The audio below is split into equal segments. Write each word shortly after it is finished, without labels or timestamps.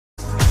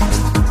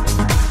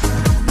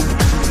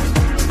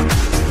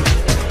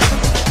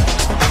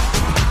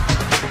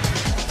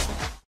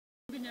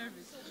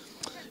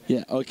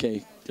Yeah,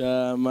 okay.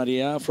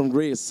 Maria from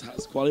Greece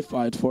has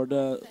qualified for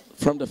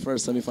from the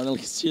first semi-final.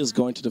 She is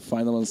going to the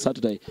final on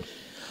Saturday.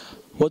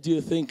 What do you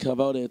think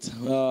about it?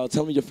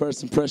 Tell me your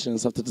first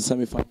impressions after the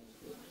semi-final.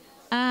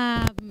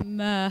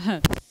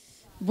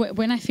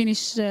 When I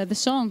finish the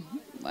song,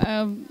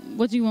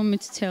 what do you want me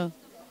to tell?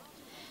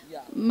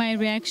 Yeah. My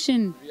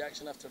reaction.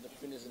 Reaction after the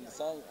finish in the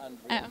song and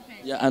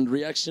Okay. yeah, and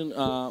reaction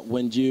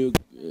when you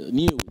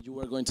knew you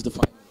were going to the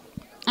final.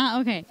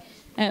 Okay.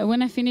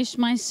 When I finished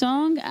my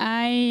song,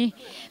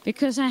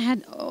 because I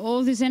had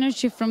all this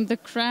energy from the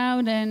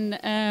crowd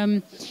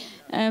and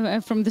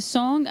from the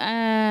song,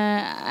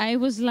 I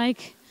was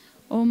like,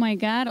 oh my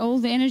God, all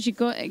the energy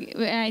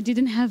I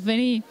didn't have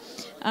any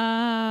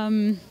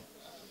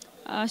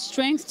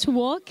strength to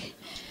walk.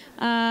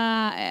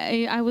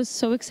 I was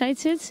so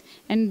excited,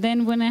 and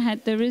then when I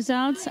had the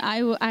results,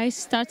 I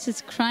started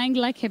crying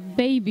like a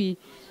baby,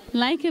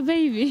 like a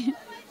baby.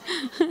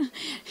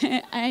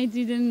 I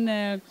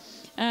didn't.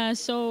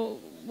 So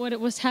what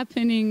was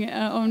happening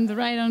on the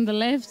right, on the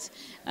left,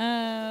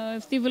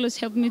 Stivolos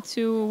helped me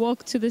to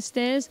walk to the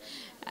stairs.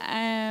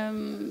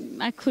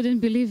 I couldn't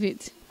believe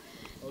it.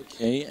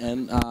 Okay,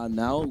 and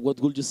now what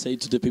would you say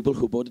to the people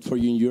who voted for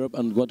you in Europe,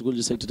 and what would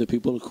you say to the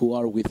people who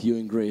are with you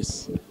in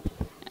Greece?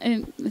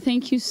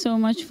 Thank you so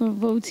much for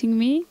voting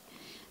me.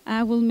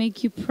 I will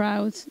make you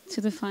proud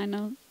to the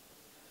final.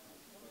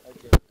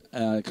 Okay.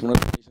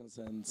 Congratulations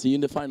and see you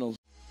in the final.